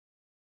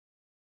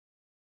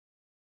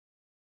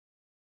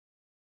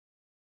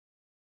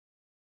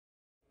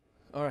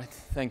All right,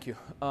 thank you.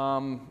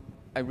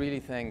 I really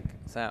thank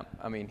Sam.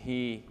 I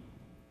mean,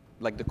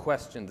 like the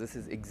questions, this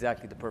is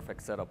exactly the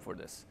perfect setup for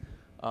this.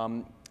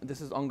 This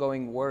is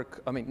ongoing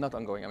work. I mean, not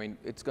ongoing. I mean,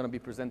 it's going to be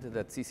presented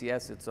at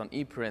CCS. It's on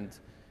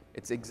ePrint.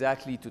 It's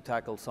exactly to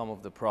tackle some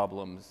of the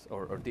problems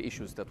or the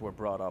issues that were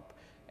brought up.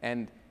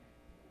 And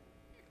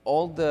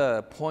all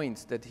the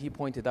points that he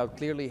pointed out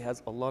clearly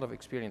has a lot of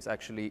experience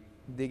actually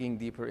digging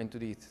deeper into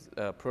these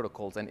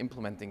protocols and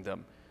implementing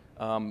them.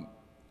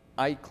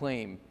 I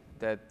claim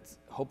that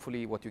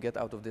hopefully what you get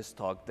out of this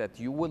talk, that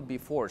you will be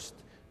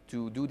forced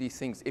to do these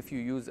things if you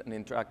use an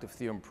interactive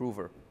theorem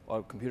prover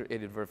or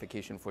computer-aided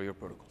verification for your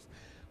protocols.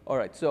 All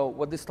right, so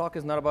what this talk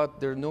is not about,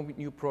 there are no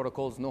new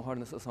protocols, no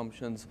hardness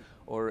assumptions,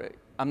 or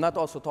I'm not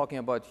also talking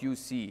about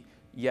UC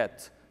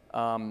yet.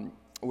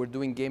 We're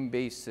doing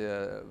game-based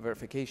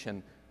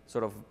verification,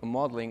 sort of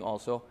modeling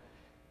also.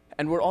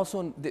 And we're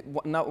also,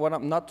 what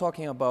I'm not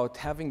talking about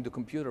having the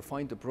computer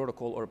find the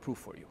protocol or a proof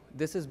for you.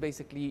 This is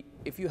basically,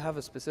 if you have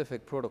a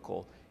specific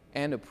protocol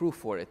and a proof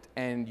for it,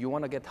 and you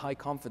want to get high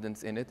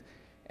confidence in it,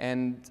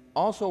 and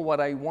also what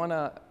I want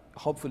to,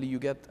 hopefully you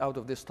get out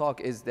of this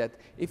talk is that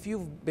if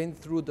you've been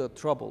through the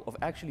trouble of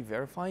actually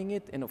verifying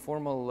it in a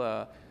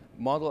formal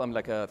model,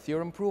 like a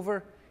theorem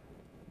prover,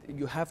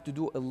 you have to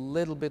do a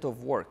little bit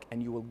of work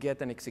and you will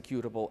get an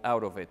executable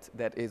out of it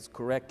that is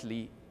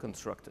correctly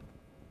constructed.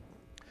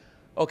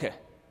 Okay,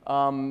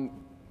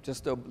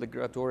 just the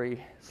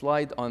obligatory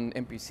slide on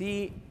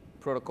MPC,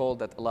 protocol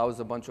that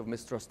allows a bunch of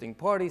mistrusting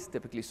parties,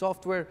 typically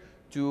software,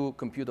 to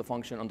compute a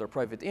function under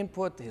private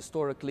input.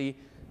 Historically,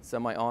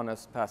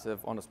 semi-honest, passive,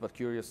 honest but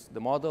curious,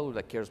 the model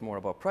that cares more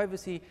about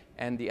privacy,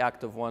 and the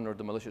active one or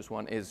the malicious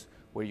one is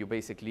where you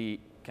basically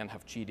can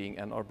have cheating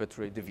and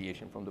arbitrary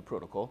deviation from the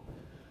protocol.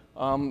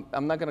 I'm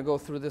not going to go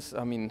through this.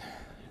 I mean,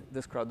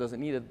 this crowd doesn't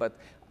need it, but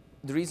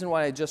the reason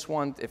why I just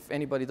want, if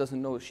anybody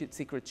doesn't know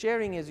secret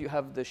sharing is you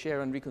have the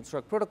share and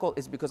reconstruct protocol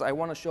is because I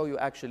want to show you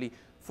actually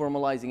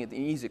formalizing it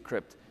in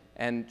EasyCrypt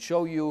and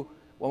show you,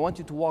 I want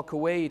you to walk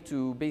away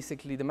to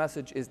basically the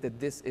message is that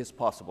this is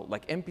possible.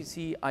 Like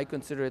MPC, I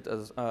consider it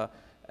as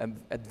an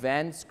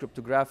advanced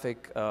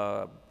cryptographic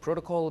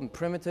protocol and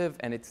primitive,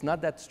 and it's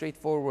not that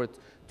straightforward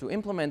to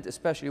implement,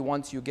 especially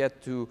once you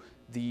get to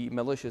the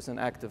malicious and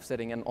active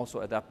setting and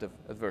also adaptive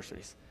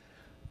adversaries.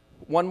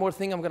 One more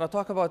thing I'm going to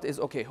talk about is,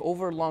 okay,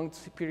 over a long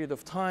period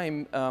of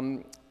time,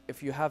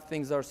 if you have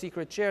things that are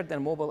secret shared,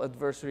 then mobile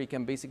adversary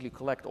can basically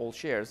collect all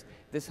shares.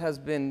 This has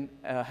been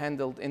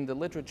handled in the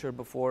literature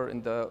before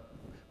in the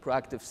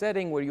proactive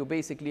setting where you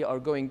basically are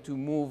going to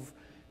move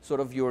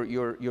sort of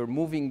you're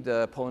moving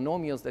the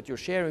polynomials that you're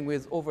sharing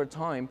with over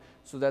time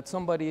so that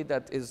somebody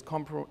that is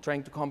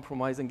trying to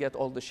compromise and get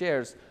all the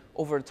shares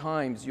over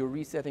time, you're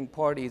resetting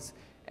parties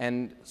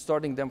and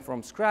starting them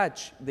from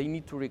scratch, they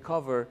need to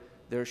recover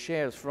their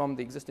shares from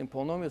the existing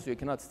polynomials, so you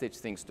cannot stitch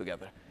things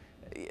together.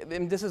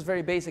 And this is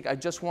very basic. I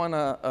just want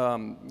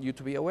you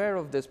to be aware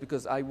of this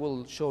because I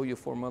will show you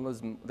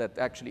formalism that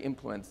actually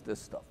implements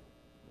this stuff.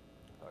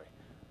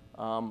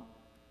 All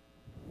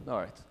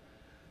right.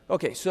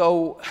 Okay,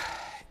 so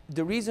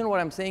the reason why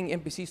I'm saying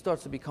MPC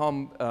starts to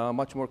become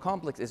much more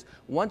complex is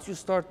once you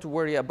start to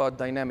worry about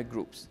dynamic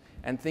groups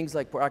and things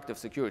like proactive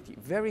security,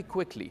 very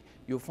quickly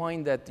you'll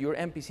find that your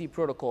MPC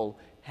protocol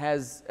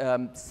has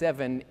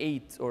 7,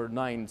 8, or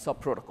 9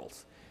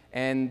 sub-protocols.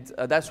 And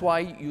that's why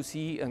you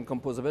see, and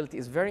composability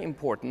is very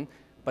important,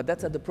 but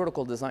that's at the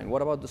protocol design.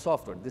 What about the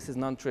software? This is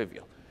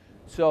non-trivial.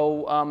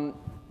 So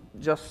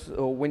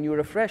when you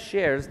refresh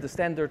shares, the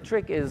standard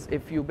trick is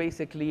if you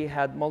basically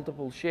had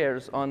multiple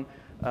shares on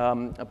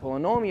a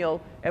polynomial,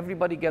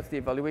 everybody gets the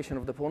evaluation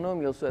of the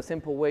polynomial. So a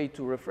simple way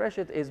to refresh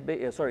it is,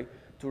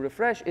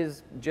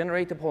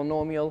 generate a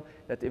polynomial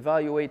that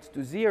evaluates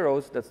to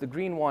zeros. That's the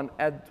green one.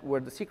 Add where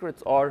the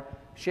secrets are.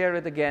 Share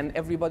it again.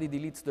 Everybody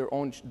deletes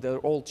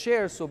their old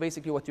shares. So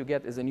basically, what you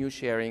get is a new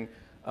sharing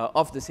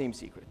of the same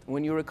secret.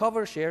 When you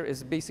recover share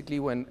is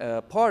basically when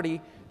a party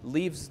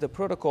leaves the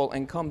protocol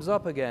and comes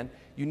up again.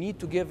 You need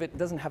to give it.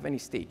 Doesn't have any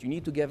state. You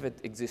need to give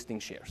it existing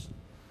shares.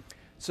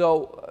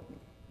 So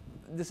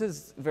this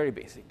is very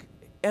basic.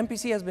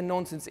 MPC has been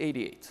known since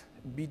 '88.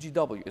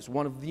 BGW is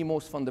one of the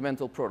most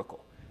fundamental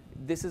protocol.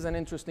 This is an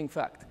interesting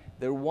fact.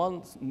 There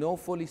was no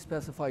fully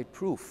specified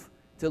proof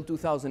till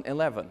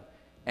 2011.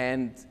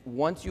 And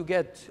once you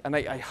get, and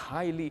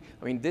I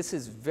mean, this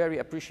is very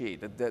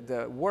appreciated,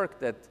 the work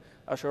that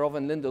Asharov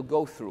and Lindell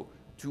go through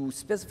to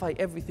specify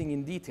everything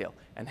in detail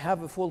and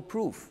have a full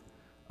proof,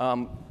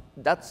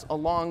 that's a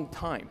long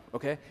time,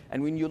 okay?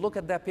 And when you look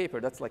at that paper,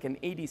 that's like an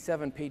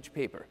 87-page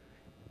paper.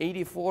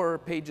 84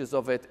 pages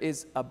of it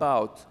is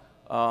about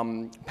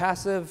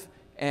passive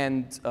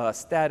and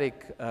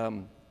static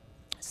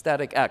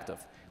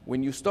active.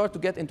 When you start to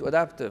get into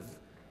adaptive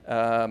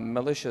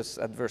malicious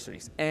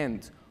adversaries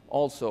and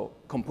also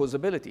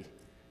composability,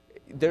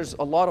 there's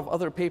a lot of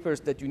other papers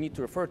that you need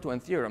to refer to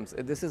and theorems.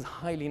 This is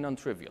highly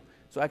non-trivial.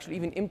 So actually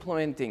even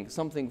implementing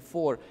something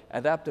for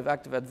adaptive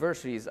active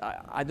adversaries,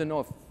 I don't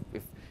know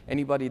if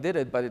anybody did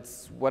it, but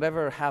it's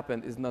whatever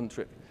happened is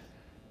non-trivial.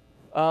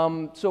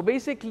 So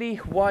basically,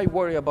 why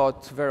worry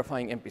about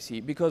verifying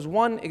MPC? Because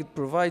one, it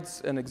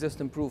provides an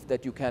existing proof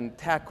that you can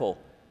tackle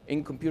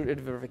in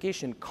computer-aided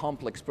verification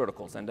complex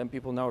protocols. And then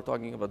people now are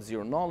talking about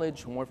zero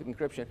knowledge, homomorphic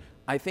encryption.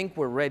 I think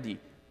we're ready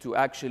to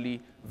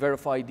actually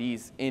verify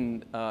these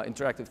in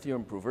interactive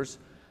theorem provers.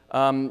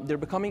 They're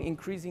becoming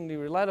increasingly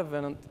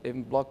relevant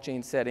in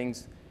blockchain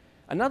settings.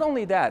 And not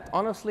only that,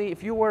 honestly,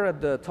 if you were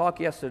at the talk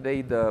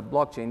yesterday, the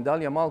blockchain,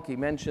 Dalia Malki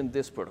mentioned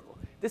this protocol.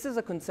 This is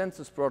a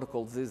consensus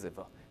protocol,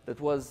 Ziziva, that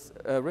was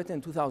written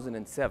in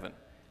 2007.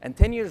 And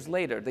 10 years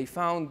later, they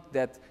found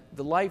that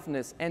the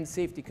liveness and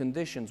safety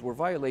conditions were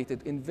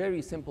violated in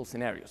very simple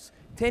scenarios.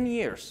 10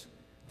 years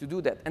to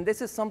do that. And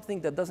this is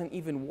something that doesn't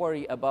even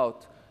worry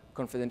about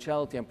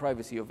confidentiality and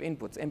privacy of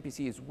inputs.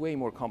 MPC is way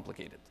more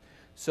complicated.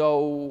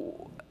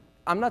 So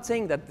I'm not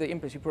saying that the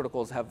MPC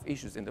protocols have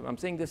issues in them. I'm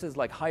saying this is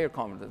like higher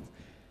confidence,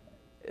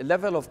 a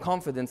level of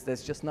confidence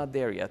that's just not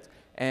there yet.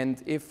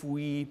 And if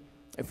we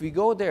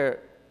go there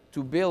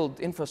to build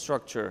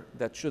infrastructure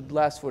that should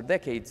last for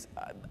decades,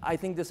 I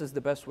think this is the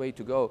best way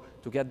to go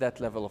to get that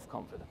level of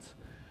confidence.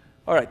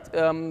 All right,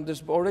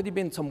 there's already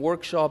been some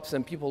workshops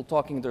and people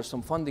talking, there's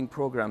some funding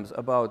programs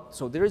about,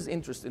 so there is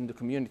interest in the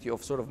community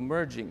of sort of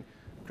merging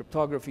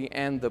cryptography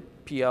and the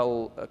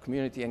PL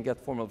community and get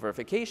formal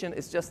verification.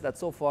 It's just that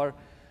so far,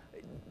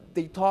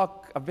 they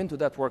talk, I've been to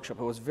that workshop,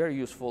 it was very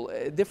useful,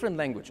 different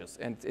languages,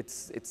 and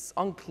it's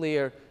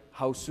unclear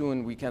how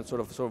soon we can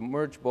sort of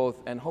merge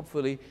both, and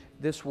hopefully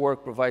this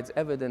work provides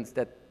evidence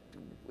that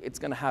it's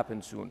going to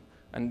happen soon,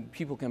 and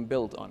people can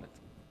build on it.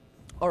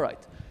 All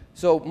right,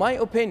 so my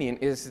opinion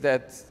is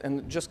that,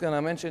 and just going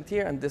to mention it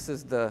here, and this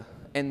is the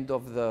end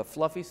of the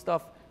fluffy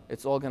stuff,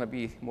 it's all going to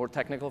be more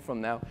technical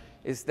from now,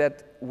 is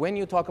that when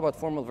you talk about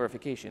formal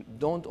verification,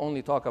 don't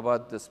only talk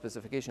about the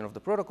specification of the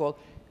protocol,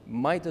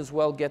 might as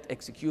well get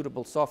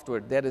executable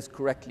software that is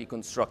correctly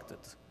constructed.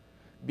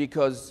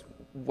 Because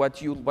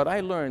what I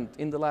learned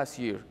in the last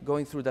year,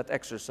 going through that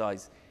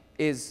exercise,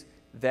 is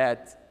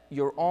that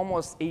you're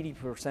almost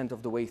 80%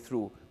 of the way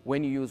through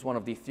when you use one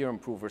of the theorem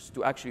provers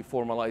to actually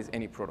formalize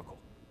any protocol.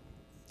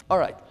 All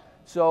right,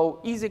 so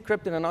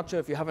EasyCrypt in a nutshell,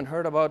 if you haven't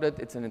heard about it,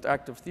 it's an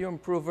interactive theorem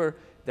prover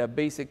that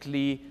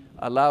basically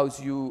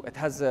allows you, it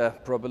has a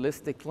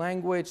probabilistic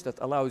language that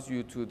allows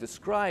you to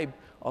describe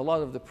a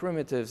lot of the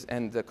primitives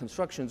and the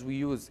constructions we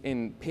use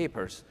in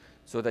papers,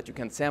 so that you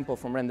can sample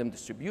from random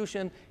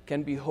distribution,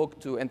 can be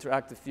hooked to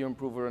interactive theorem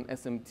prover and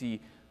SMT.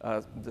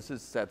 This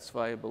is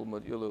satisfiable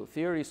modulo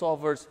theory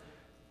solvers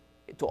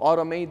to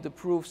automate the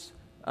proofs.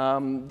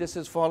 This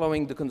is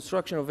following the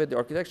construction of it. The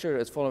architecture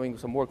is following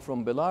some work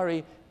from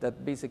Bellari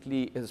that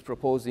basically is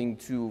proposing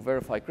to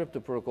verify crypto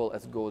protocol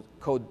as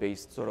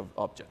code-based sort of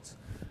objects.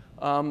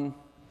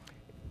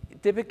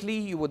 Typically,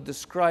 you would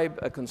describe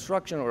a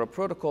construction or a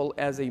protocol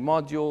as a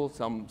module,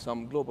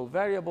 some global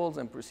variables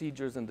and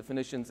procedures and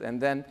definitions, and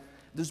then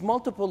there's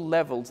multiple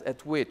levels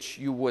at which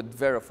you would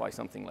verify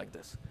something like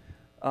this.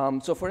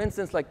 So for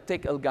instance, like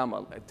take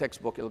El-Gamal,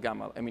 textbook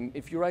El-Gamal. I mean,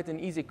 if you write an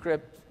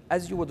EasyCrypt,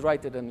 as you would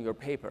write it in your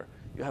paper,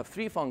 you have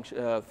three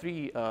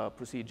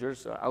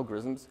procedures,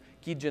 algorithms,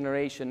 key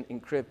generation,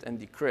 encrypt, and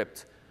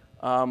decrypt.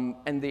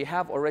 And they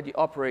have already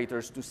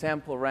operators to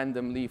sample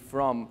randomly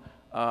from,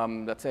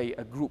 let's say,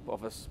 a group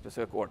of a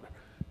specific order.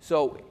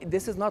 So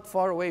this is not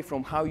far away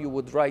from how you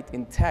would write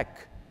in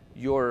tech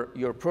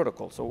your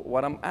protocol. So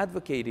what I'm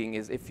advocating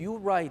is if you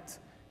write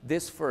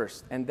this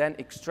first and then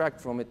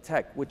extract from it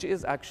tech, which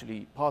is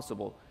actually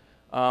possible,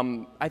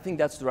 I think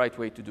that's the right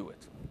way to do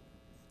it.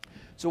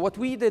 So what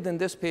we did in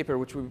this paper,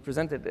 which we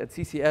presented at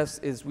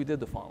CCS, is we did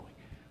the following.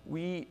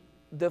 We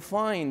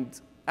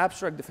defined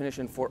abstract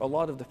definition for a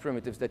lot of the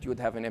primitives that you would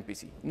have in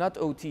MPC, not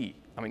OT.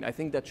 I mean, I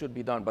think that should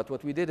be done. But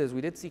what we did is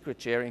we did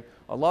secret sharing,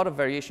 a lot of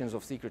variations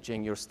of secret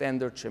sharing, your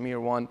standard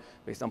Shamir one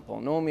based on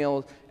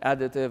polynomial,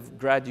 additive,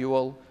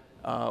 gradual.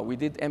 We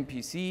did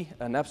MPC,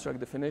 an abstract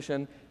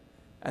definition.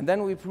 And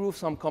then we proved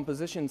some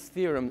compositions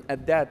theorem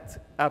at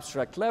that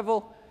abstract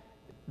level.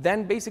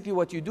 Then basically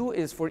what you do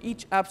is for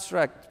each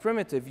abstract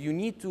primitive, you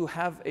need to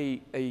have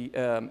a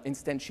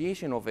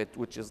instantiation of it,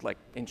 which is like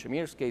in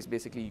Shamir's case,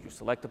 basically you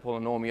select a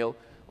polynomial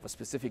of a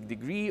specific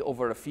degree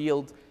over a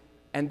field,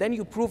 and then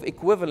you prove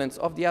equivalence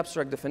of the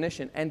abstract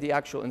definition and the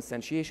actual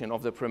instantiation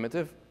of the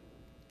primitive.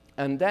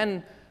 And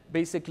then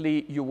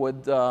basically you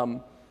would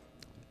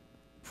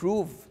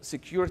prove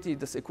security,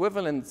 this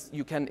equivalence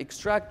you can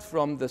extract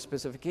from the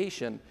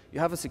specification. You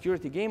have a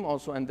security game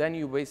also, and then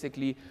you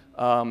basically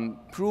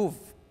prove.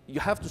 You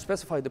have to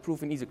specify the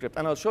proof in EasyCrypt,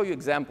 and I'll show you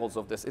examples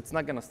of this. It's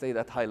not going to stay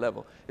that high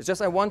level. It's just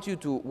I want you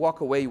to walk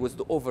away with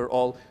the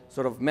overall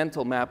sort of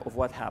mental map of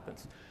what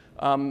happens.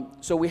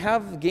 So we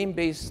have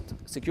game-based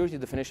security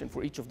definition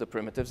for each of the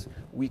primitives.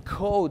 We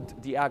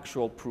code the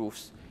actual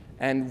proofs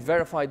and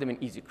verify them in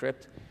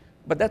EasyCrypt,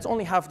 but that's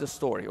only half the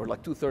story, or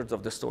like 2/3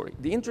 of the story.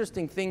 The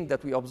interesting thing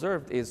that we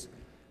observed is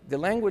the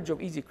language of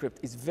EasyCrypt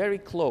is very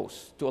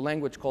close to a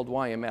language called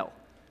YML,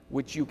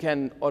 which you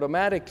can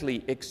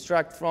automatically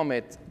extract from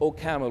it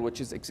OCaml,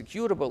 which is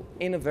executable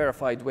in a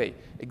verified way.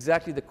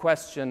 Exactly the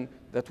question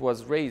that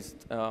was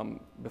raised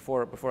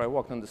before I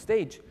walked on the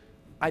stage.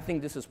 I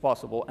think this is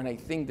possible, and I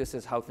think this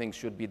is how things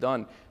should be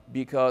done,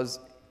 because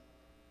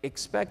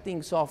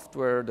expecting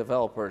software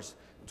developers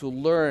to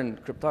learn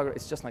cryptography,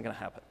 it's just not going to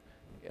happen.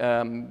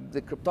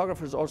 The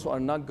cryptographers also are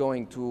not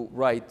going to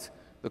write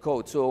the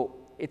code. So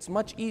it's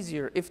much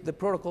easier if the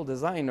protocol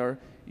designer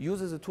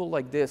uses a tool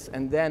like this,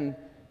 and then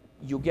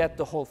you get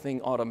the whole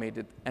thing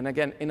automated, and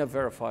again, in a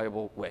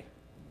verifiable way.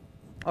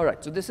 All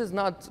right, so this is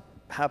not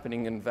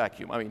happening in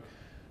vacuum. I mean,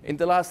 in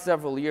the last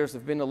several years, there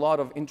have been a lot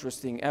of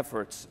interesting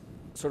efforts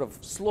sort of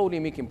slowly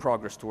making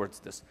progress towards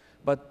this.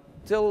 But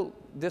till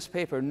this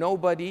paper,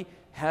 nobody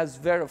has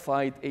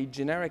verified a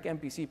generic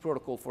MPC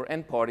protocol for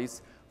end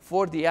parties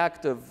for the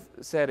active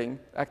setting,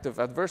 active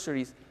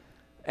adversaries,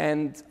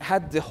 and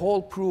had the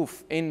whole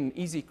proof in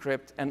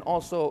EasyCrypt, and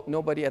also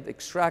nobody had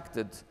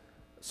extracted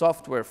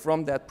software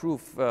from that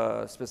proof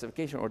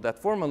specification or that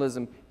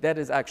formalism that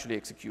is actually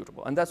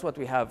executable. And that's what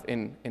we have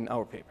in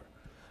our paper.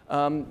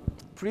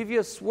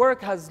 Previous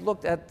work has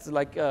looked at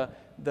like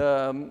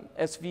the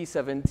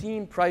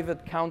SV17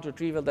 private count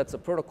retrieval. That's a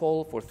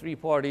protocol for 3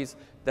 parties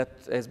that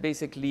is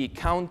basically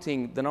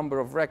counting the number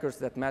of records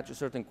that match a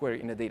certain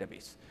query in a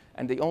database.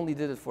 And they only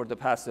did it for the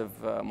passive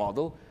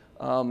model.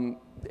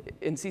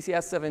 In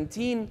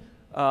CCS’17,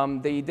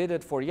 they did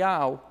it for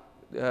YAO,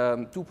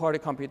 2-party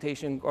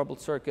computation,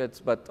 garbled circuits,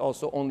 but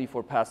also only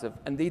for passive.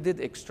 And they did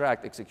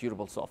extract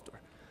executable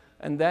software.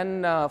 And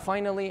then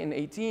finally, in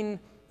 18,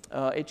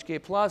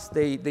 HK+,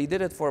 they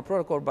did it for a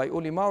protocol by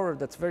Uli Maurer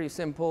that's very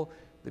simple.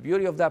 The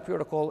beauty of that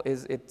protocol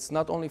is it's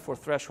not only for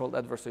threshold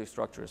adversary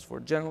structures, for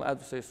general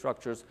adversary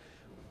structures,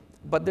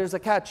 but there's a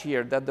catch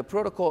here that the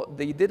protocol,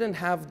 they didn't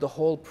have the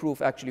whole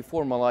proof actually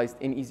formalized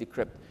in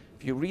EasyCrypt.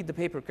 If you read the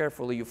paper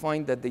carefully, you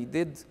find that they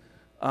did,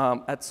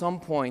 at some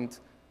point,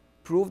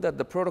 prove that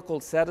the protocol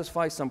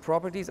satisfies some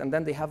properties, and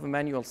then they have a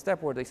manual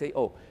step where they say,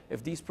 oh,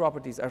 if these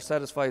properties are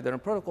satisfied in a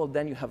protocol,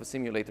 then you have a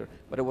simulator.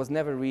 But it was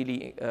never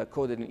really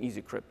coded in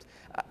EasyCrypt.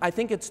 I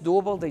think it's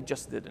doable, they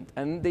just didn't.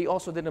 And they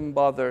also didn't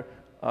bother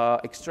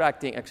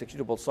extracting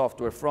executable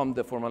software from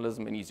the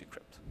formalism in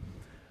EasyCrypt.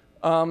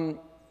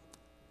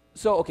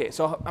 So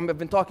I've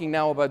been talking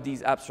now about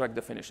these abstract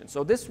definitions.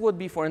 So this would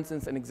be, for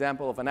instance, an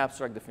example of an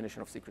abstract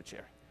definition of secret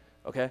sharing.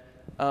 Okay?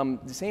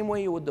 The same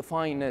way you would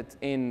define it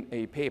in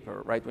a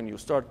paper, right? When you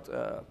start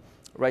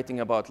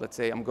writing about, let's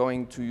say, I'm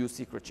going to use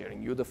secret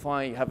sharing. You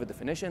have a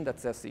definition that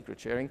says secret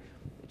sharing,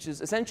 which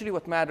is essentially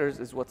what matters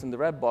is what's in the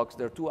red box.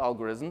 There are 2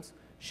 algorithms,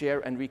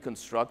 share and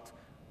reconstruct.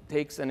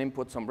 Takes and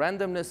inputs some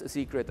randomness, a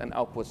secret, and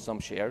outputs some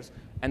shares.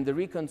 And the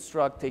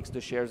reconstruct takes the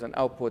shares and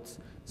outputs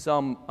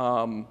some,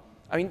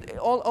 I mean,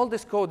 all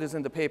this code is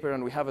in the paper,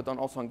 and we have it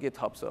also on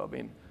GitHub. So, I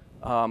mean,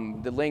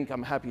 the link,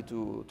 I'm happy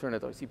to turn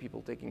it. I see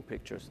people taking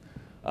pictures.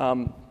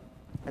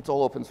 It's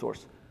all open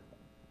source.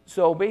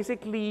 So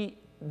basically,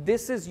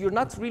 you're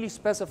not really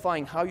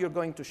specifying how you're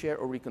going to share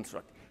or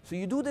reconstruct. So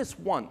you do this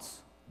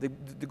once. The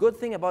good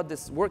thing about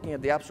this working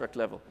at the abstract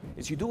level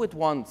is you do it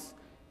once,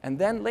 and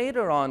then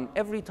later on,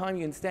 every time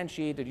you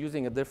instantiate it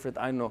using a different,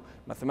 I don't know,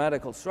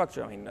 mathematical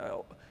structure, I mean,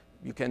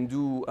 you can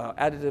do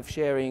additive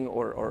sharing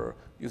or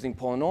using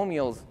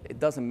polynomials. It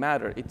doesn't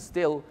matter. It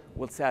still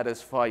will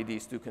satisfy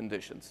these 2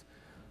 conditions.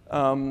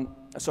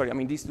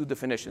 These 2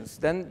 definitions.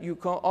 Then you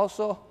can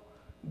also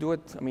do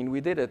it. I mean,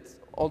 we did it.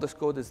 All this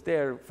code is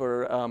there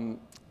for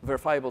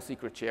verifiable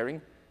secret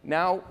sharing.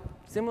 Now,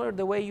 similar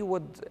the way you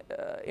would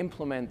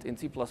implement in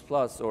C++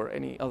 or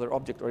any other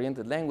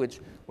object-oriented language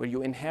where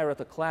you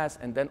inherit a class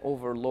and then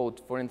overload,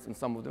 for instance,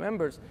 some of the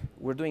members,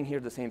 we're doing here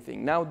the same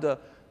thing. Now,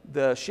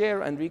 the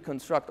share and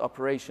reconstruct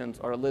operations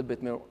are a little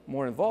bit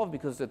more involved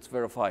because it's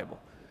verifiable.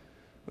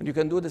 But you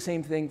can do the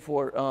same thing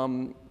for,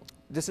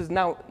 this is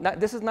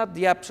not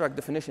the abstract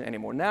definition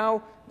anymore.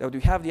 Now that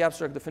we have the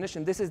abstract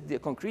definition, this is the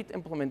concrete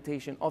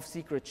implementation of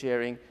secret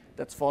sharing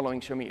that's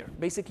following Shamir.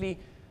 Basically,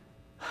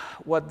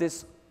 what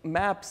this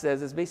map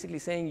says is basically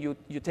saying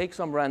you take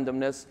some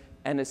randomness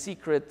and a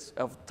secret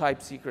of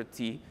type secret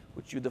T,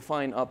 which you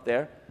define up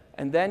there,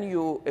 and then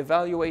you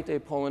evaluate a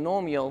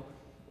polynomial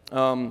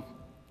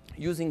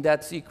using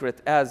that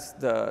secret as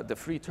the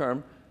free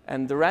term.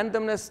 And the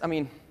randomness, I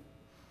mean,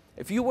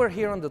 if you were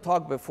here on the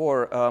talk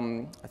before,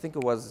 I think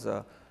it was,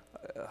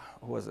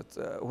 who was it?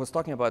 Was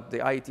talking about the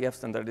IETF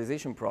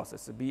standardization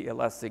process, the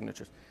BLS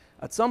signatures.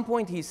 At some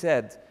point he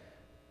said,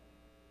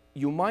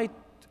 you might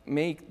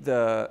make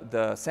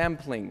the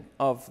sampling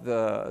of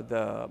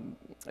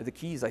the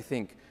keys, I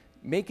think,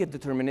 make it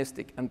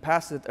deterministic and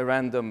pass it a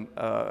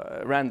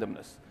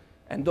randomness.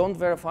 And don't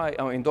verify,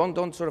 I mean,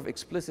 don't sort of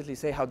explicitly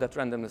say how that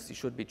randomness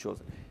should be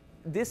chosen.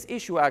 This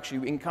issue, actually,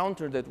 we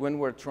encountered it when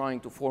we're trying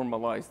to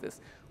formalize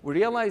this. We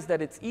realized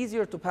that it's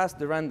easier to pass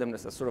the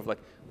randomness as sort of like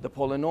the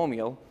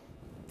polynomial.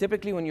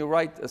 Typically, when you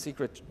write a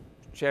secret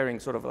sharing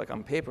sort of like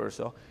on paper,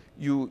 so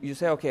you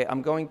say, OK,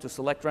 I'm going to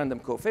select random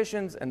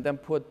coefficients and then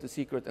put the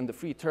secret in the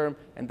free term,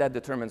 and that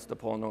determines the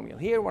polynomial.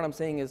 Here, what I'm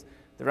saying is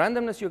the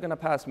randomness you're going to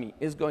pass me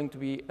is going to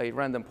be a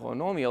random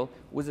polynomial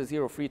with a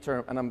 0 free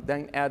term, and I'm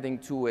then adding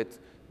to it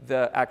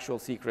the actual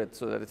secret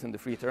so that it's in the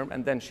free term,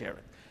 and then share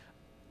it.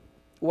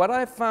 What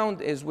I've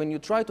found is when you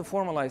try to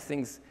formalize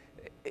things,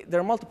 there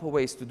are multiple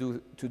ways to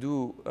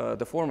do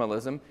the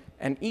formalism,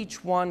 and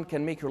each one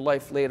can make your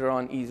life later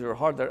on easier or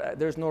harder.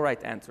 There's no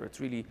right answer. It's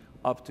really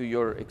up to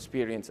your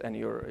experience and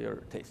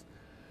your taste.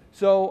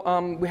 So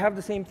we have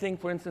the same thing.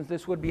 For instance,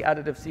 this would be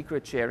additive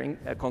secret sharing,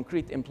 a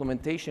concrete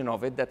implementation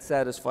of it that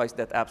satisfies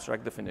that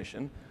abstract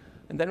definition.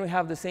 And then we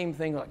have the same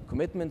thing like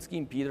commitment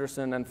scheme,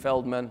 Peterson and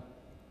Feldman.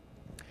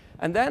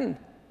 And then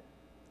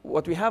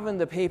what we have in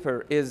the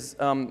paper is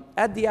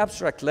at the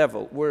abstract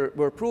level,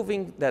 we're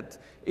proving that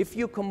if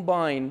you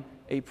combine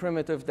a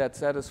primitive that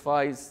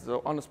satisfies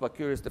the honest but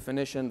curious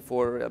definition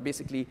for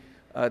basically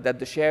that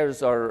the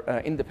shares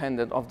are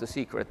independent of the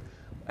secret,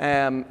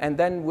 and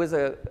then with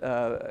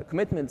a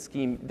commitment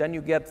scheme, then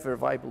you get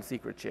verifiable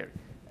secret sharing.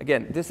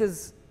 Again, this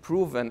is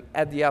proven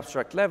at the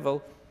abstract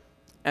level.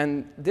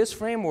 And this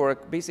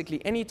framework,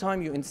 basically,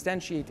 anytime you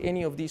instantiate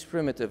any of these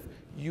primitives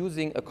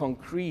using a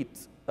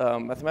concrete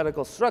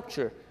mathematical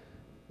structure,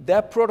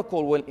 that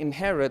protocol will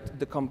inherit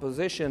the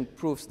composition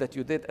proofs that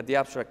you did at the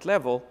abstract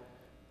level.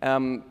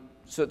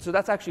 So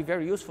that's actually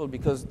very useful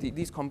because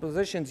these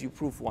compositions you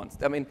prove once.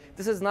 I mean,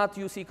 this is not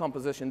UC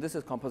composition. This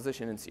is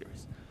composition in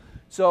series.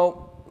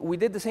 So we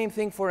did the same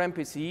thing for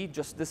MPC.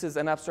 Just this is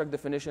an abstract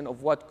definition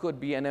of what could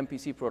be an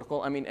MPC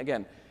protocol. I mean,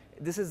 again,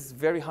 this is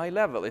very high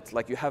level. It's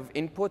like you have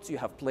inputs, you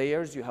have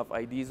players, you have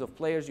IDs of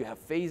players, you have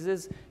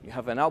phases, you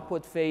have an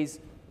output phase.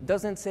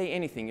 Doesn't say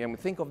anything. I mean,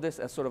 think of this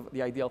as sort of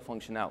the ideal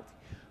functionality.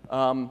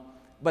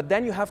 But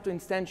then you have to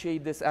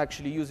instantiate this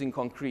actually using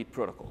concrete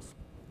protocols.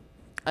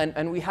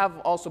 And we have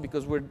also,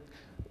 because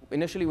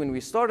initially when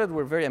we started,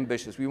 we're very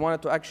ambitious. We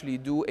wanted to actually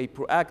do a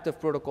proactive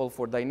protocol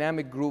for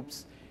dynamic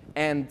groups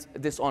and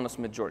dishonest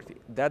majority.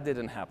 That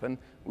didn't happen.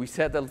 We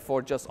settled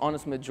for just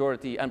honest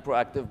majority and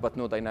proactive, but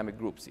no dynamic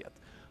groups yet.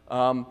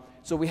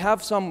 So we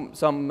have some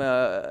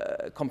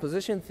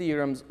composition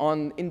theorems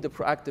in the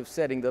proactive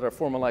setting that are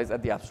formalized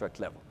at the abstract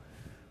level.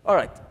 All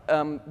right,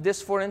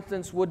 this, for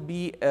instance, would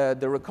be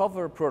the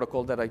recover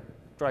protocol that I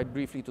tried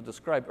briefly to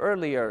describe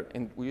earlier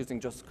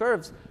using just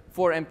curves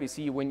for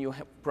MPC, when you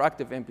have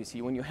proactive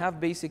MPC, when you have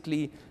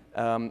basically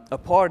a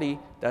party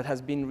that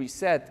has been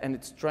reset and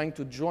it's trying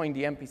to join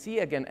the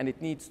MPC again and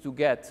it needs to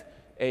get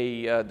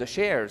the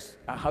shares.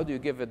 How do you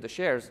give it the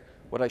shares?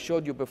 What I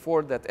showed you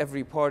before, that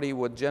every party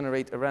would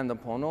generate a random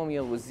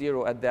polynomial with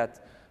 0 at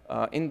that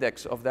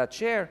index of that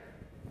share.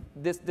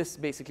 This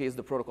basically is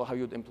the protocol how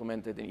you'd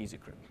implement it in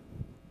EasyCrypt.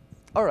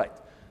 All right,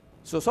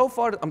 so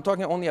far I'm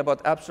talking only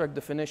about abstract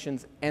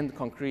definitions and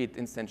concrete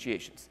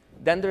instantiations.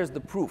 Then there's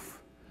the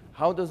proof.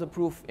 How does a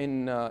proof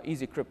in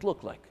EasyCrypt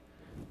look like?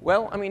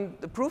 Well, I mean,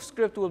 the proof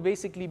script will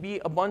basically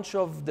be a bunch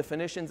of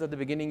definitions at the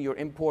beginning. You're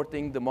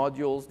importing the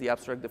modules, the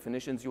abstract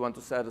definitions you want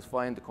to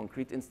satisfy, and the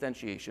concrete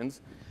instantiations.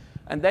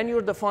 And then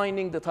you're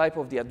defining the type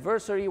of the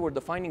adversary. We're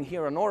defining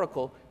here an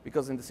oracle,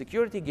 because in the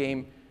security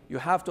game, you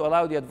have to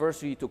allow the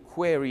adversary to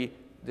query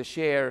the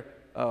share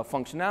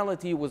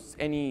functionality with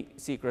any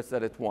secrets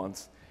that it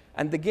wants.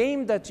 And the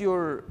game that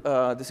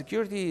the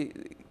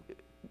security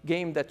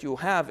game that you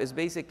have is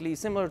basically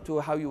similar to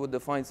how you would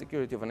define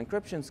security of an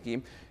encryption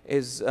scheme,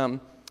 is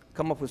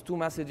come up with 2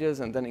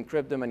 messages and then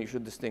encrypt them, and you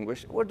should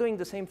distinguish. We're doing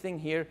the same thing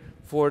here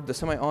for the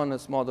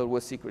semi-honest model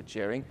with secret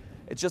sharing.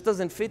 It just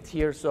doesn't fit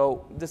here,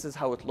 so this is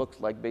how it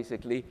looks like,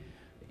 basically.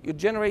 You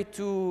generate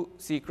 2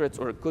 secrets,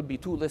 or it could be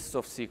 2 lists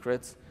of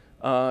secrets.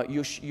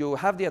 You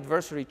have the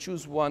adversary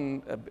choose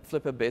one,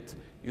 flip a bit.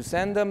 You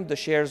send them the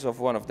shares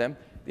of one of them.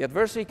 The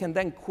adversary can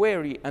then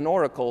query an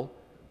oracle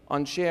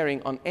on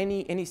sharing on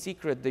any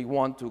secret they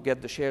want to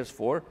get the shares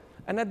for.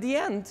 And at the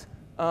end,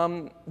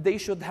 they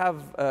should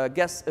have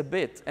guessed a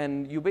bit.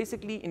 And you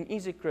basically, in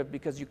EasyCrypt,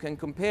 because you can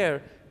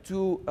compare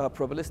 2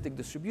 probabilistic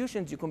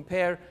distributions, you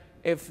compare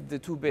if the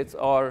 2 bits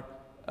are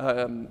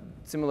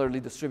similarly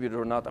distributed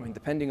or not. I mean,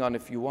 depending on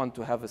if you want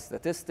to have a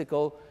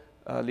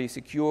statistically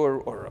secure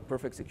or a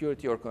perfect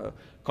security or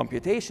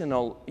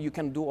computational, you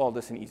can do all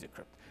this in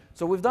EasyCrypt.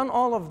 So we've done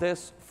all of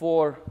this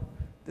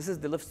this is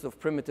the list of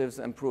primitives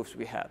and proofs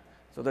we had.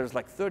 So there's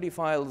like 30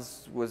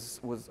 files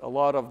with a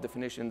lot of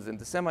definitions in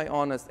the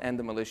semi-honest and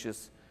the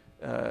malicious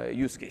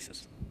use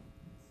cases.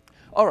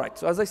 All right,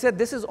 so as I said,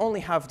 this is only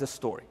half the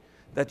story,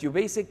 that you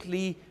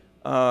basically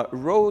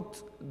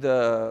wrote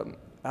the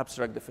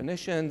abstract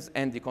definitions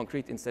and the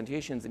concrete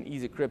instantiations in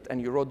EasyCrypt,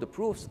 and you wrote the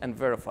proofs and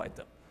verified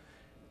them.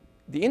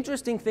 The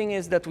interesting thing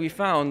is that we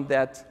found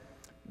that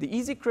the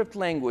EasyCrypt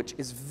language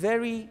is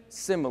very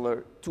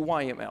similar to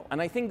YML,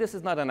 and I think this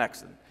is not an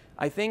accident.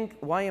 I think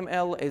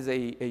YML is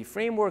a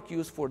framework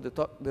used for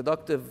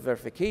deductive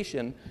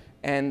verification,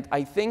 and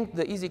I think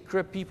the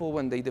EasyCrypt people,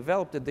 when they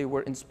developed it, they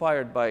were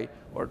inspired by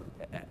or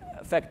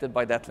affected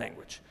by that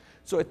language.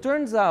 So it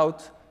turns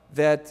out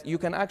that you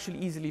can actually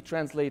easily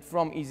translate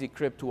from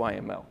EasyCrypt to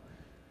YML.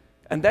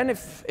 And then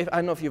I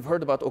don't know if you've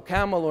heard about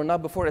OCaml or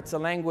not before, it's a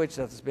language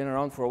that's been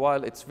around for a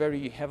while. It's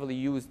very heavily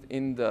used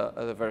in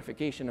the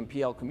verification and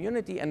PL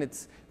community, and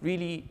it's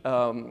really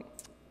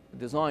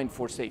designed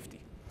for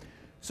safety.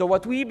 So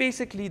what we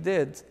basically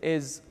did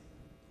is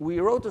we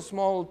wrote a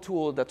small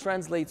tool that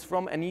translates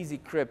from an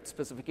EasyCrypt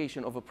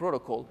specification of a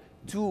protocol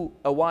to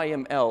a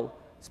YML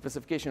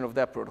specification of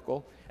that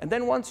protocol. And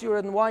then once you're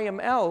in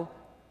YML,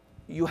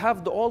 you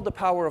have all the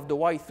power of the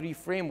Y3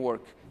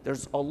 framework.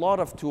 There's a lot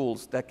of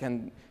tools that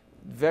can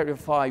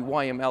verify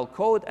YML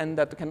code and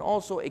that can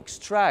also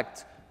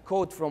extract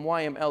code from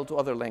YML to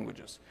other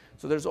languages.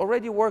 So there's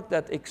already work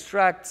that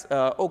extracts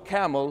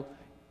OCaml.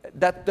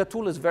 That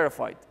tool is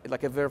verified,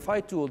 like a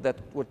verified tool that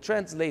would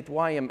translate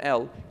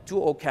YML to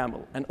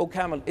OCaml, and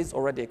OCaml is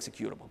already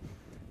executable.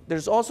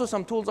 There's also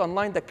some tools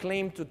online that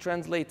claim to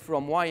translate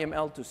from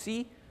YML to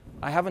C.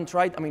 I haven't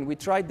tried, I mean, we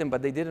tried them,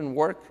 but they didn't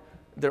work.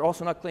 They're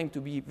also not claimed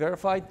to be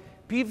verified.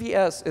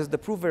 PVS is the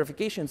proof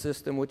verification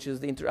system, which is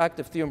the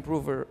interactive theorem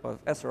prover of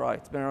SRI.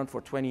 It's been around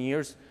for 20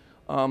 years.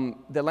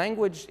 The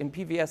language in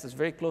PVS is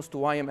very close to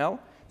YML,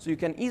 so you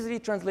can easily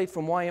translate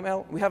from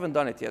YML. We haven't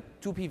done it yet,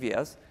 to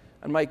PVS.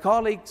 And my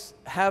colleagues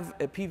have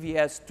a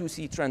PVS to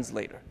C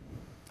translator.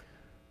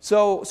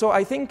 So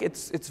I think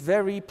it's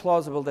very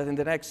plausible that in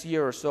the next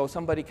year or so,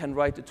 somebody can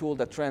write a tool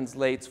that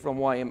translates from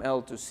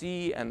YML to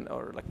C,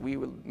 or like we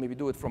will maybe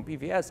do it from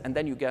PVS, and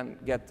then you can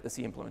get a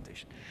C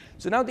implementation.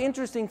 So now the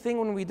interesting thing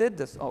when we did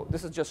this,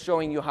 this is just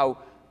showing you how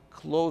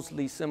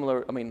closely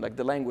similar, I mean, like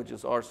the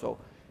languages are. So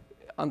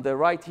on the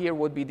right here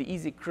would be the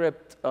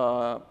EasyCrypt,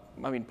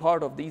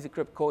 part of the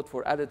EasyCrypt code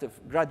for additive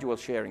gradual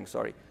sharing,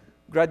 sorry.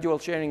 Gradual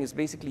sharing is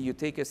basically you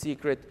take a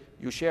secret,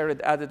 you share it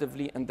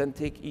additively, and then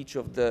take each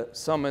of the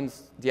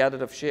summons, the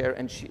additive share,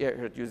 and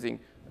share it using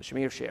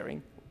Shamir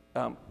sharing.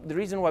 The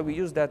reason why we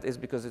use that is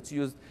because it's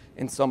used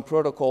in some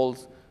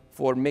protocols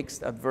for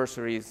mixed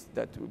adversaries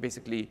that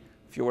basically,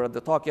 if you were at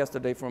the talk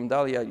yesterday from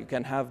Dalia, you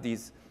can have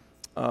these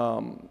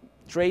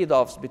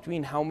trade-offs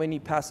between how many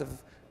parties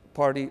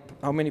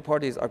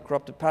are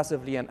corrupted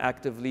passively and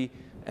actively,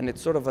 and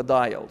it's sort of a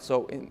dial.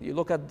 So you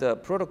look at the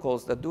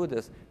protocols that do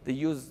this, they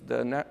use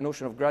the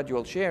notion of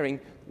gradual sharing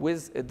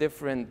with a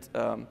different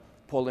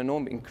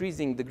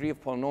increasing degree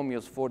of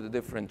polynomials for the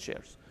different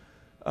shares,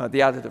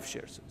 the additive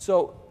shares.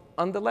 So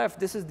on the left,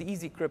 this is the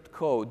EasyCrypt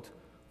code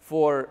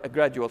for a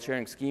gradual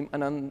sharing scheme.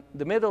 And on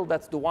the middle,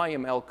 that's the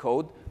YML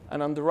code.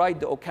 And on the right,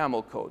 the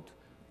OCaml code.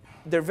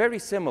 They're very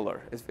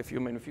similar, if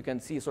you can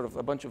see sort of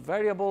a bunch of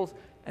variables.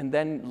 And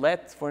then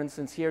let, for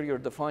instance, here you're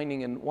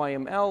defining in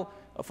YML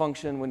a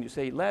function when you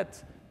say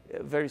let,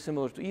 very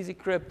similar to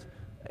EasyCrypt.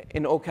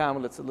 In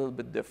OCaml, it's a little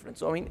bit different.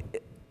 So I mean,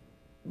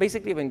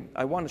 basically,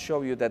 I want to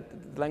show you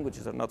that the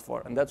languages are not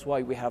far. And that's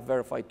why we have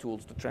verified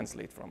tools to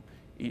translate from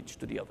each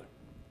to the other.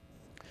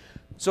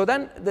 So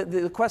then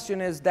the question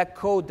is, that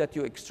code that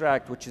you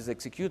extract, which is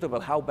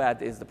executable, how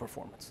bad is the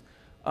performance?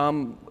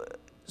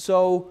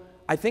 So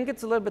I think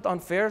it's a little bit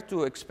unfair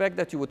to expect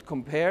that you would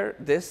compare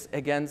this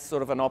against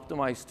sort of an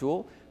optimized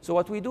tool. So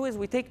what we do is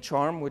we take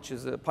Charm, which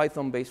is a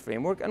Python-based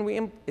framework,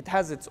 and it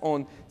has its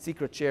own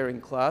secret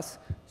sharing class.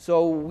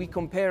 So we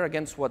compare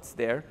against what's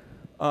there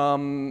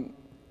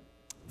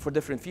for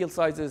different field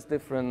sizes,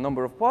 different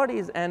number of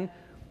parties, and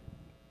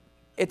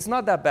it's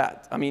not that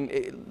bad. I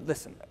mean,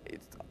 listen,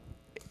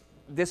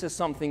 this is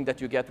something that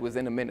you get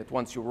within a minute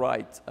once you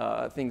write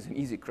things in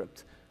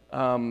EasyCrypt.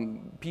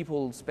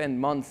 People spend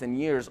months and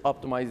years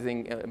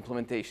optimizing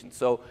implementation.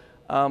 So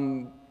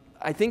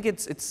I think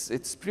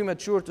it's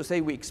premature to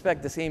say we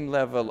expect the same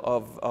level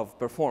of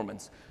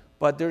performance.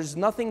 But there's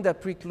nothing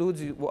that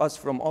precludes us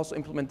from also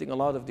implementing a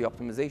lot of the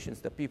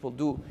optimizations that people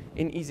do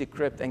in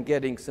EasyCrypt and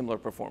getting similar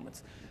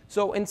performance.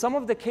 So in some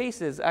of the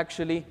cases,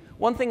 actually,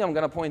 one thing I'm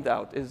going to point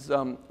out is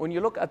when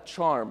you look at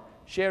Charm,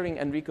 sharing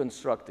and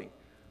reconstructing,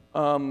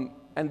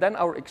 and then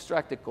our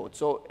extracted code.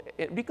 So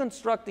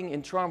reconstructing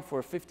in Charm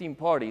for 15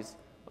 parties,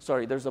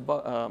 sorry, there's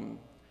the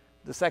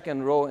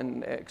second row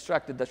in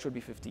extracted, that should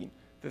be 15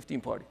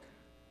 parties.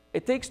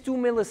 It takes 2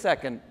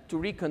 milliseconds to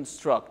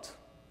reconstruct.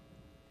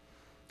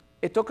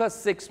 It took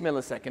us 6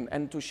 milliseconds,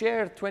 and to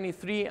share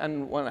 23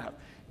 and 1.5.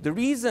 The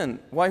reason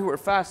why we're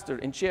faster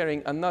in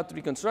sharing and not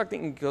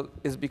reconstructing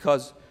is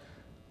because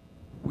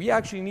we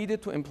actually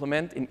needed to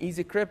implement in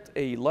EasyCrypt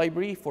a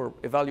library for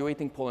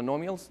evaluating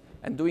polynomials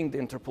and doing the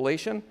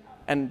interpolation.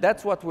 And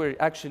that's what we're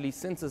actually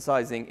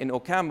synthesizing in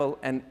OCaml,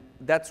 and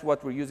that's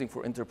what we're using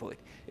for interpolate.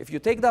 If you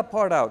take that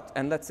part out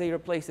and let's say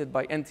replace it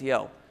by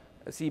NTL,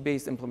 a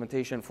C-based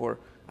implementation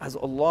has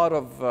a lot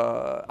of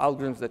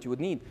algorithms that you would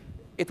need,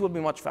 it will be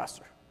much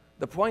faster.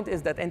 The point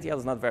is that NTL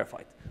is not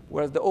verified,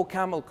 whereas the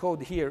OCaml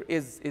code here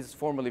is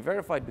formally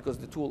verified because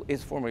the tool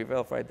is formally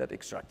verified that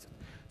extracts it.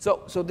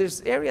 So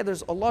there's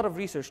a lot of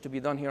research to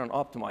be done here on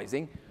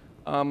optimizing.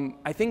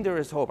 I think there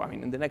is hope. I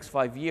mean, in the next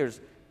 5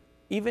 years,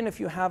 even if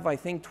you have, I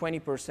think,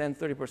 20%,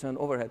 30%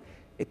 overhead,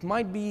 it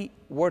might be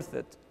worth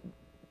it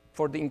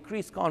for the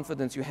increased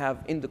confidence you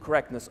have in the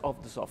correctness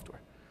of the software.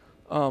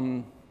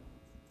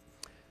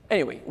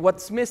 Anyway,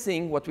 what's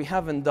missing, what we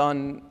haven't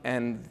done,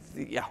 and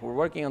yeah, we're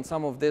working on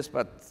some of this,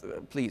 but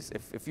please,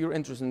 if you're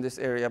interested in this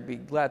area, be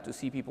glad to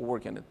see people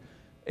work on it,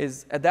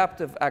 is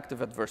adaptive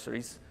active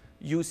adversaries,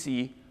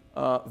 UC,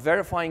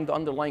 verifying the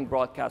underlying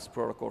broadcast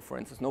protocol, for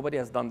instance. Nobody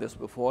has done this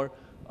before.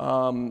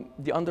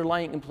 The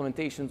underlying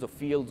implementations of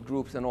fields,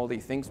 groups, and all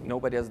these things,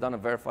 nobody has done a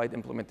verified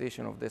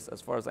implementation of this as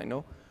far as I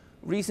know.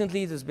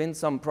 Recently, there's been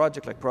some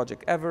project like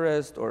Project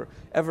Everest or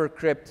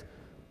Evercrypt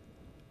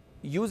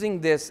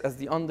using this as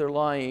the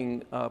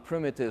underlying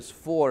primitives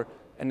for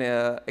an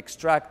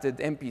extracted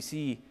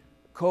MPC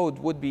code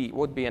would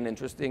be an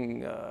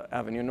interesting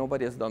avenue.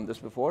 Nobody has done this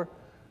before.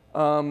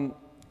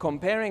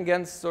 Comparing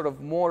against sort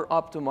of more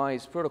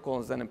optimized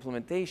protocols and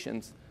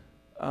implementations,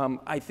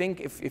 I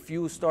think if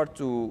you start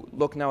to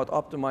look now at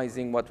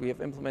optimizing what we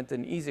have implemented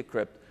in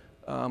EasyCrypt,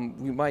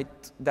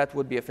 that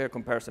would be a fair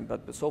comparison,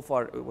 but so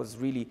far it was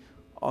really,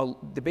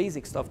 the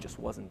basic stuff just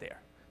wasn't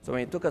there. So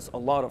it took us a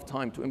lot of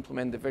time to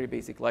implement the very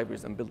basic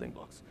libraries and building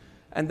blocks.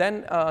 And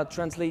then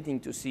translating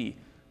to C.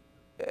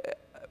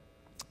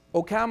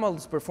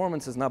 OCaml's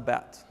performance is not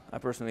bad, I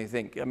personally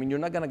think. I mean, you're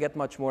not going to get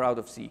much more out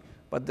of C.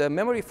 But the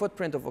memory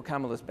footprint of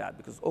OCaml is bad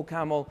because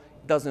OCaml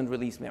doesn't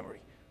release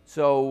memory.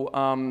 So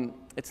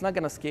it's not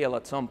going to scale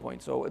at some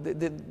point. So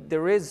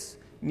there is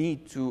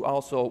need to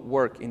also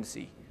work in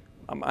C,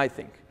 I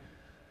think.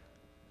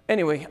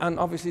 Anyway, and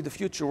obviously the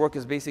future work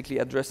is basically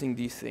addressing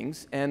these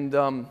things. And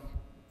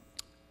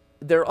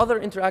there are other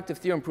interactive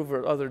theorem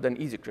provers other than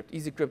EasyCrypt.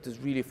 EasyCrypt is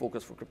really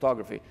focused for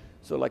cryptography.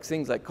 So like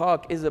things like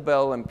Coq,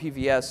 Isabelle, and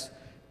PVS.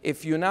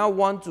 If you now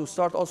want to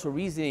start also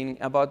reasoning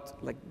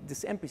about like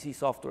this MPC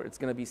software, it's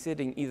going to be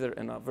sitting either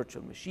in a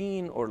virtual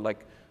machine or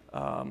like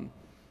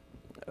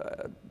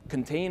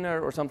container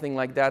or something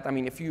like that. I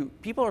mean,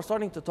 people are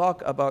starting to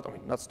talk about, I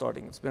mean, not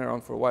starting, it's been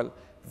around for a while,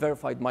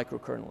 verified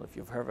microkernel, if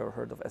you've ever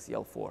heard of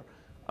SEL4.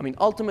 I mean,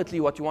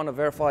 ultimately what you want to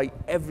verify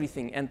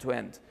everything end to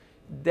end.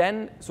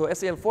 Then, so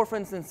SEL4, for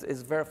instance,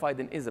 is verified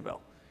in Isabelle.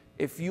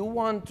 If you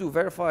want to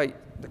verify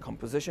the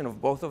composition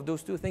of both of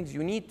those two things,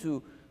 you need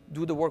to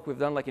do the work we've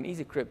done like in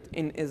EasyCrypt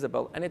in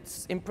Isabelle, and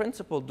it's in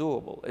principle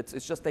doable. It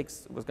just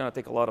was going to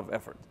take a lot of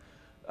effort,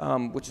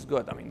 which is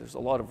good. I mean, there's a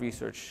lot of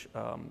research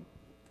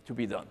to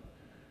be done.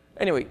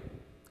 Anyway,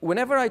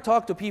 whenever I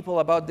talk to people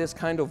about this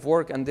kind of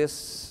work and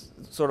this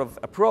sort of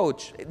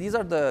approach, these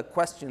are the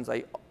questions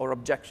or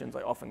objections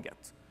I often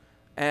get.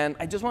 And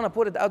I just want to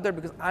put it out there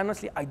because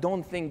honestly, I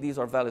don't think these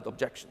are valid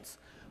objections.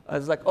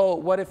 It's like, oh,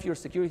 what if your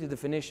security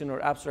definition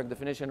or abstract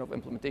definition of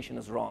implementation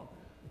is wrong?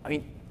 I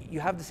mean,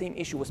 you have the same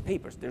issue with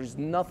papers. There's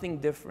nothing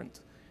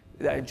different.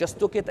 I just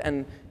took it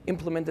and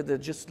implemented it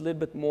just a little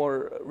bit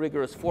more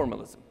rigorous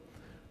formalism.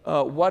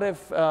 What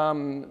if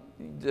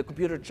the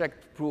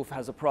computer-checked proof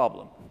has a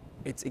problem?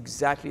 It's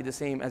exactly the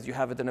same as you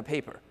have it in a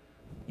paper.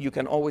 You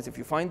can always, if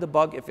you find the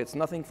bug, if it's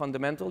nothing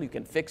fundamental, you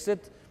can fix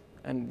it,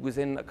 and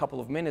within a couple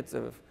of minutes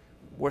of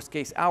worst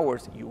case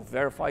hours, you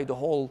verify the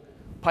whole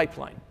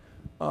pipeline.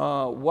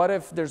 What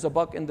if there's a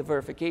bug in the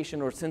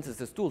verification or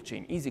synthesis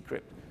toolchain,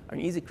 EasyCrypt? I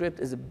mean, EasyCrypt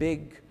is a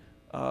big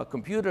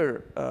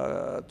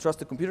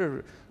trusted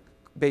computer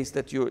base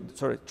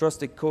that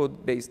trusted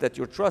code base that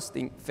you're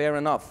trusting, fair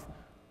enough.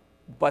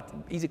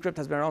 But EasyCrypt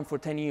has been around for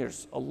 10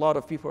 years. A lot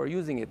of people are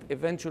using it.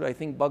 Eventually, I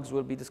think bugs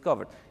will be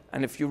discovered.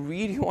 And if you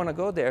really want to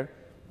go there,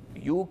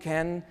 you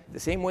can, the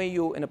same way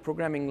you in a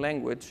programming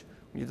language,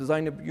 when you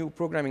design a new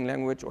programming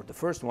language, or the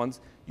first ones,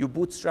 you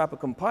bootstrap a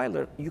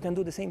compiler, you can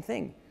do the same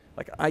thing.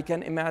 Like I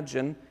can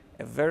imagine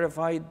a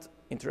verified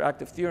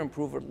interactive theorem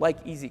prover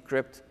like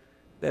EasyCrypt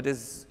that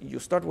is, you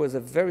start with a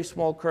very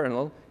small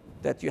kernel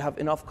that you have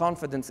enough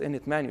confidence in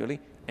it manually,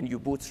 and you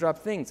bootstrap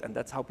things, and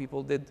that's how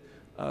people did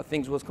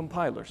things with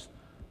compilers.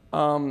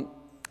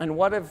 And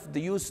what if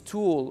the use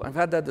tool, I've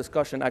had that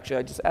discussion, actually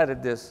I just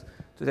added this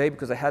today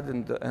because I had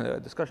a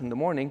discussion in the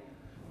morning.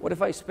 What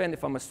if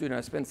I'm a student,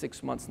 I spend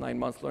 6 months, 9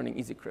 months learning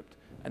EasyCrypt,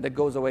 and that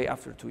goes away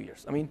after 2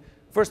 years? I mean,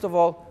 first of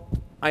all,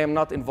 I am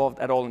not involved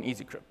at all in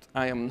EasyCrypt.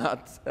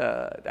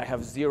 I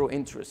have zero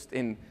interest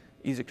in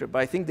EasyCrypt,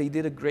 but I think they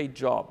did a great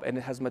job, and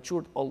it has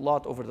matured a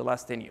lot over the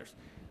last 10 years.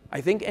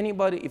 I think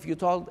if you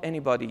told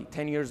anybody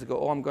 10 years ago,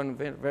 oh, I'm going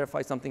to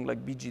verify something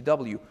like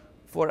BGW,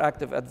 4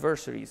 active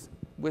adversaries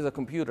with a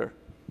computer,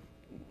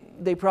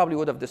 they probably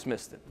would have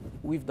dismissed it.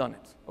 We've done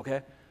it,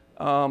 okay?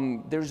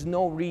 There's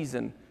no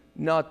reason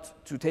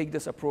not to take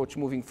this approach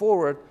moving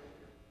forward,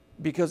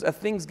 because as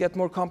things get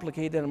more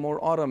complicated and more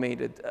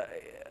automated,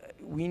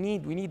 we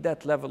need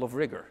that level of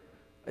rigor.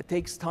 It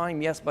takes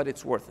time, yes, but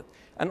it's worth it.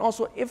 And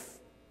also,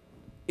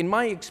 in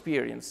my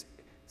experience,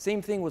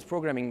 same thing with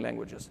programming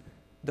languages.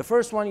 The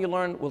first one you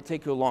learn will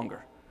take you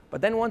longer.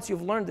 But then once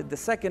you've learned it, the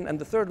second and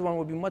the third one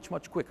will be much,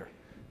 much quicker.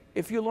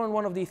 If you learn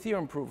one of the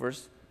theorem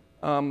provers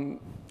and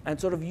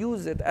sort of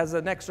use it as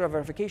an extra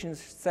verification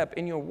step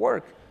in your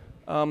work,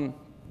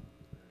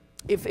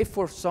 if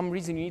for some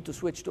reason you need to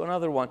switch to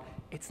another one,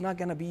 it's not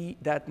going to be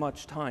that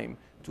much time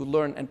to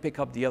learn and pick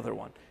up the other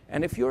one.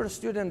 And if you're a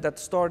student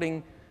that's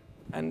starting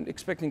and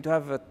expecting to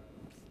have a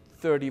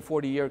 30,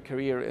 40-year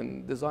career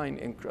in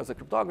design as a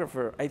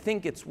cryptographer, I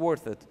think it's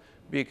worth it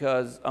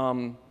because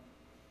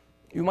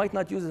you might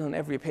not use it on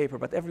every paper,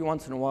 but every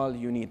once in a while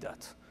you need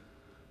that.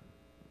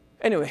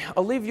 Anyway,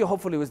 I'll leave you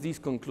hopefully with these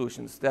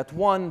conclusions, that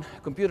one,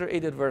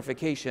 computer-aided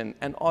verification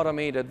and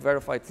automated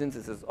verified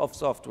synthesis of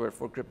software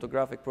for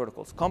cryptographic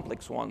protocols,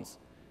 complex ones,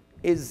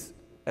 is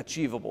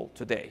achievable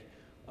today.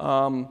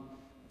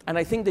 And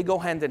I think they go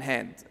hand in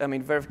hand. I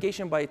mean,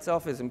 verification by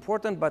itself is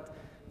important, but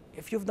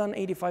if you've done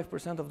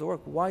 85% of the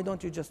work, why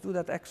don't you just do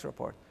that extra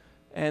part?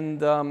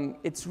 And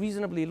it's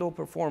reasonably low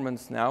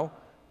performance now,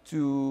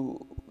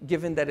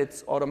 given that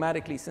it's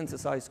automatically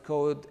synthesized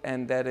code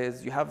and that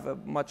is, you have a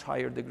much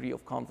higher degree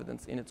of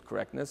confidence in its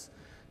correctness.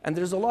 And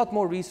there's a lot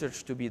more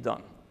research to be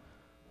done.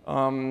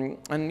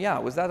 And yeah,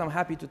 with that, I'm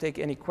happy to take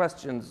any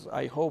questions.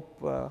 I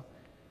hope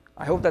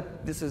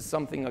that this is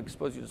something,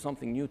 expose you to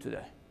something new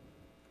today.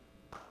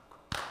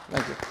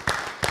 Thank you.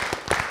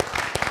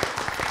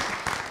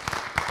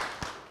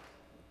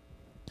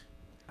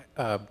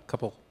 A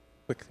couple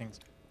quick things.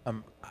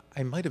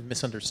 I might have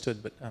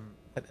misunderstood, but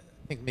I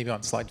think maybe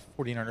on slide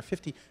 49 or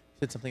 50, you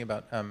said something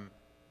about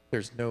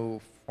there's no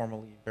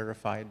formally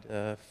verified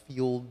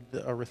field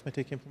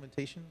arithmetic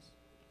implementations,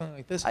 something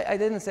like this. I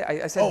didn't say,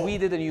 I said we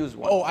didn't use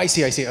one. Oh, I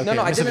see. Okay.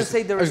 No, I didn't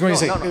say there is. I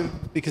was going to say,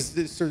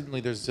 because certainly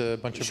there's a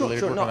bunch of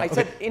related work no, on that. I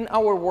said in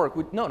our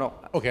work. No.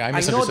 Okay, I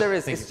know there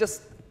is, it's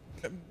just.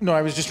 No,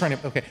 I was just trying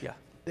to, okay. Yeah.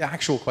 The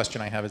actual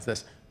question I have is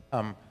this.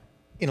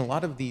 In a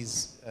lot of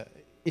these,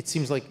 it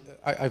seems like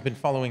I've been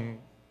following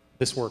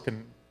this work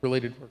and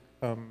related work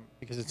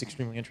because it's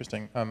extremely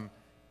interesting.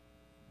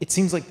 It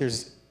seems like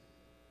there's,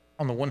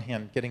 on the one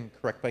hand, getting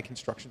correct by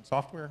construction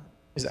software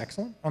is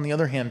excellent. On the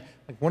other hand,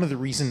 like one of the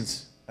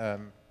reasons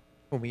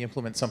when we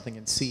implement something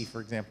in C,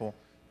 for example,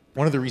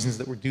 one of the reasons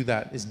that we do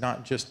that is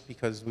not just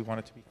because we want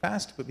it to be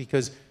fast, but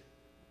because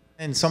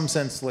in some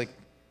sense, like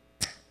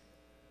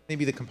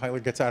maybe the compiler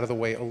gets out of the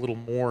way a little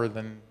more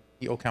than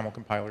the OCaml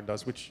compiler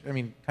does, which, I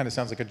mean, kind of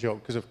sounds like a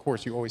joke, because of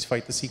course you always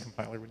fight the C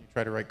compiler when you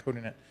try to write code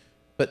in it.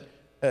 But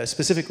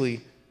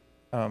specifically,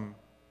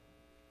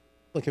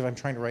 like if I'm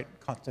trying to write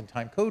constant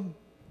time code,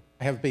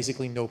 I have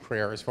basically no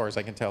prayer, as far as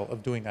I can tell,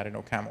 of doing that in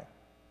OCaml.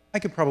 I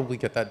could probably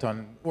get that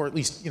done, or at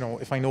least, you know,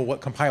 if I know what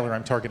compiler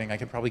I'm targeting, I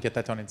could probably get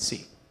that done in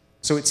C.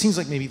 So it seems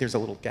like maybe there's a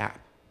little gap,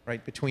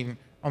 right, between,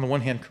 on the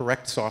one hand,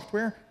 correct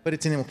software, but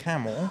it's in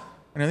OCaml,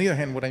 and on the other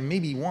hand, what I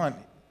maybe want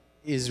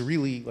is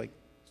really like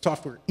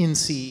software in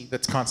C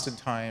that's constant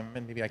time,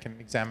 and maybe I can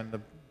examine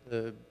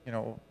the you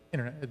know,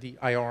 the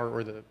IR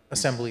or the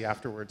assembly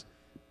afterwards.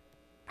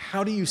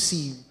 How do you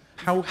see,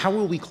 how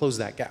will we close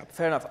that gap?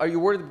 Fair enough. Are you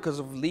worried because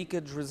of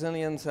leakage,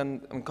 resilience,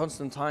 and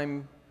constant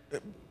time?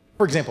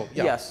 For example,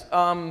 yeah. Yes.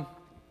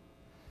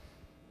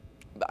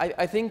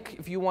 I think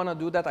if you want to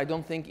do that, I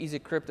don't think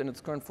EasyCrypt in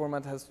its current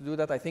format has to do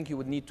that. I think you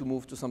would need to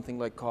move to something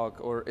like Cog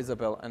or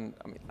Isabelle. And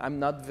I mean, I'm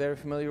not very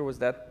familiar with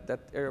that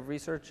area of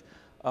research.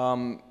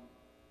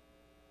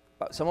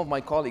 Some of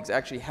my colleagues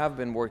actually have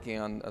been working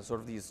on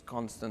sort of these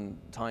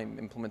constant time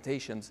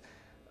implementations.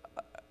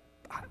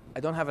 I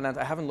don't have an answer.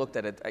 I haven't looked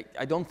at it.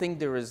 I don't think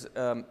there is,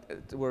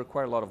 it will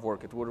require a lot of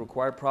work. It would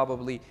require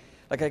probably,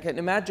 like I can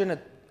imagine it,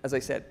 as I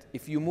said,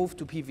 if you move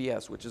to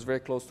PVS, which is very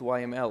close to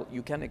YML,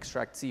 you can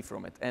extract C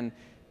from it. And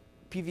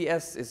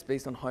PVS is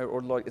based on higher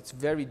order logic. It's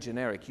very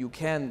generic. You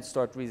can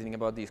start reasoning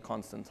about these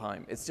constant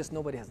time. It's just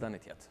nobody has done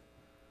it yet.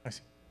 I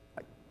see.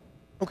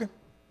 Okay.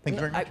 Thank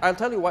you very much. I'll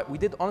tell you what,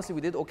 honestly, we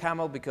did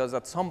OCaml because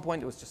at some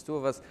point it was just two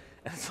of us,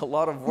 and it's a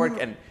lot of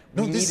work, and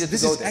we needed to go.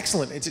 This is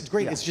excellent. It's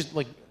great. Yeah. It's just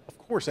like, of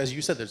course, as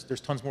you said,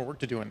 there's tons more work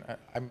to do, and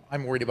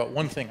I'm worried about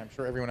one thing. I'm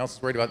sure everyone else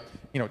is worried about,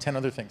 you know, 10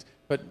 other things.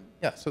 But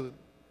yeah, so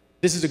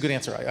this is a good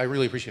answer. I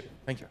really appreciate it.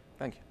 Thank you.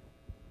 Thank you.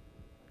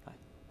 Hi.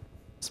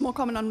 Small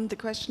comment on the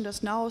question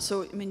just now.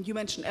 So, I mean, you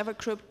mentioned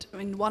EverCrypt. I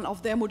mean, one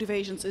of their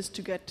motivations is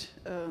to get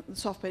the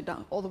software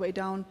down, all the way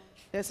down.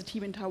 There's a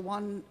team in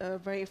Taiwan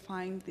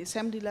verifying the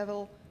assembly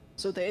level.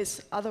 So there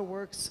is other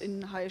works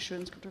in high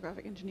assurance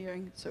cryptographic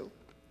engineering. So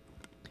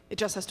it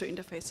just has to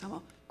interface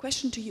somehow.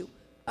 Question to you.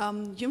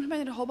 You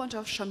implemented a whole bunch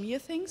of Shamir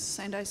things,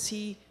 and I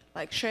see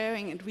like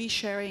sharing and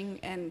resharing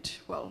and,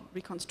 well,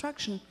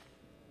 reconstruction.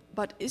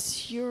 But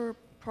is your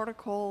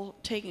protocol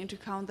taking into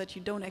account that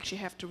you don't actually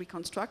have to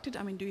reconstruct it?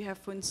 I mean, do you have,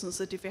 for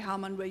instance, a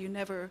Diffie-Hellman where you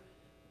never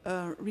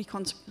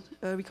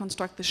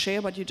reconstruct the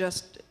share, but you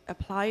just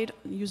apply it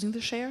using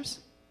the shares?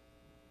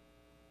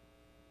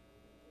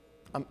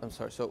 I'm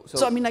sorry. So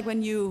I mean, like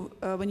when you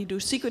do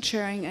secret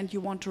sharing and you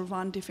want to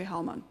run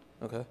Diffie-Hellman,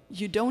 okay,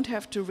 you don't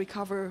have to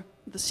recover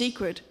the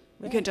secret.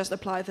 You can just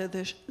apply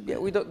the yeah.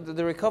 We don't.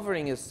 The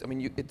recovering is. I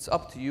mean, it's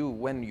up to you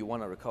when you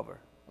want to recover.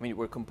 I mean,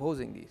 we're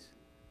composing these.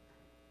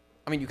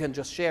 I mean, you can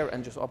just share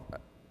and just.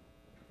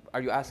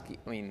 Are you asking?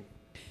 I mean.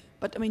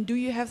 But I mean, do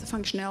you have the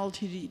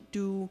functionality to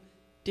do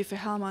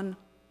Diffie-Hellman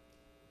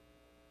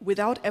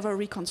without ever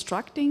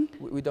reconstructing?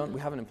 We don't. We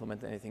haven't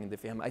implemented anything in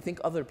Diffie-Hellman. I think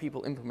other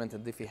people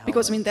implemented Diffie-Hellman.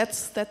 Because I mean,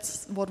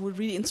 that's what would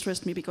really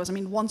interest me. Because I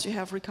mean, once you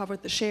have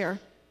recovered the share,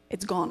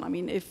 it's gone. I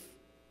mean,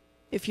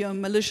 if your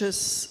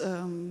malicious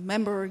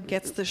member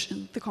gets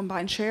the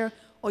combined share,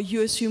 or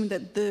you assume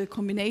that the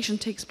combination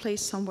takes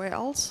place somewhere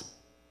else.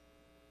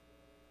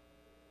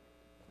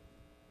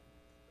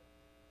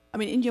 I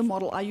mean, in your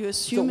model, are you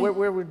assuming? So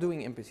where we're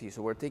doing MPC,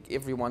 so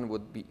everyone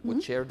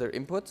would share their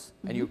inputs,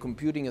 and you're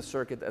computing a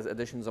circuit as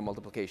additions and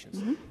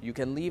multiplications. You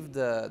can leave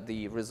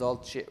the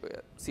result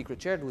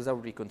secret shared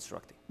without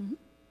reconstructing.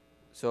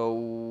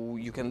 So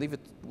you can leave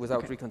it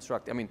without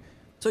reconstructing. I mean,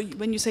 So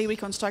when you say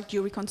reconstruct,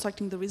 you're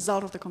reconstructing the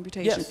result of the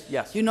computation. Yes,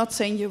 yes. You're not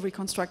saying you're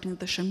reconstructing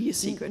the Shamir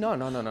secret. No.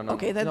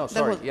 Okay, no, that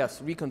sorry. was, Yes,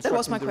 that was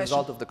reconstructing my the question.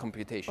 result of the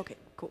computation. Okay,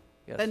 cool.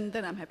 Yes.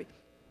 Then I'm happy.